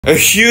A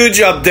huge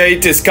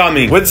update is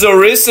coming. With the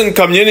recent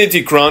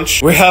community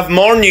crunch, we have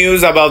more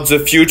news about the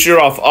future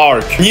of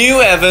Ark.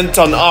 New event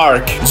on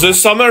Ark. The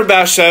Summer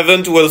Bash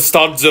event will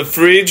start the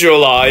 3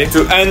 July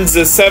to end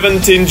the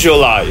 17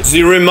 July.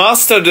 The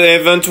remastered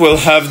event will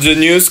have the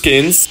new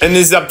skins and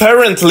is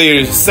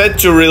apparently set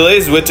to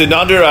release with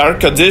another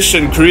Ark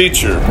Edition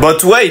creature.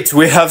 But wait,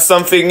 we have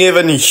something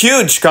even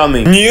huge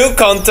coming. New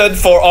content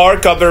for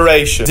Ark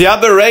Aberration. The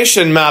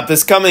Aberration map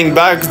is coming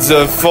back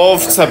the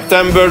 4th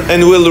September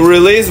and will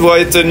release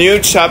with a new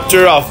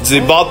chapter of the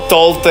Bot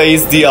Toll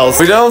Taste DLC.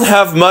 We don't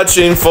have much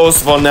info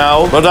for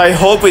now, but I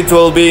hope it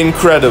will be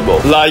incredible.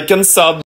 Like and sub.